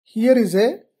Here is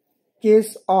a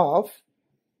case of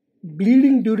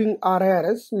bleeding during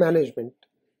RIRS management.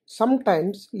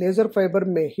 Sometimes laser fiber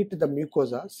may hit the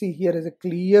mucosa. See, here is a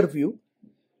clear view.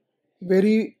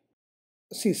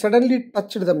 Suddenly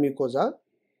touched the mucosa.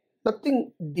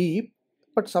 Nothing deep,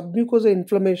 but submucosal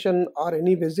inflammation or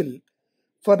any vessel.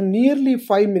 For nearly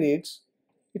 5 minutes,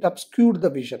 it obscured the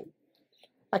vision.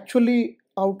 Actually,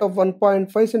 out of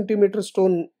 1.5 centimeter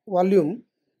stone volume,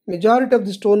 majority of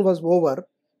the stone was over.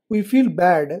 We feel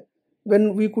bad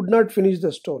when we could not finish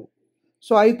the stone.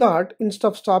 So I thought, instead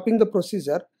of stopping the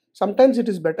procedure, sometimes it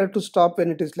is better to stop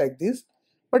when it is like this,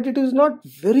 but it is not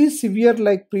very severe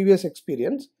like previous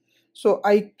experience. So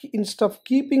instead of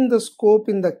keeping the scope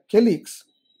in the calyx,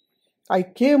 I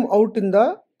came out in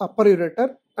the upper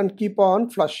ureter and keep on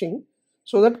flushing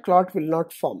so that clot will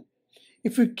not form.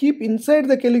 If you keep inside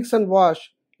the calyx and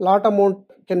wash, lot amount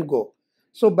can go.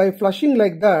 So by flushing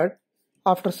like that,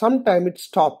 after some time it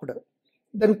stopped.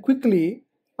 Then quickly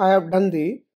I have done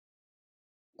the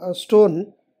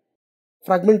stone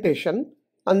fragmentation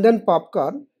and then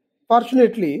popcorn.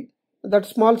 Fortunately, that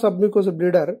small submucosal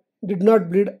bleeder did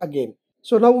not bleed again.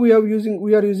 So now we are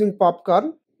using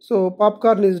popcorn. So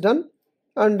popcorn is done,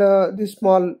 and these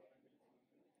small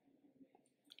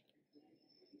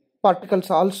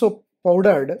particles also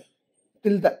powdered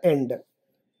till the end.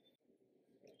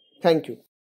 Thank you.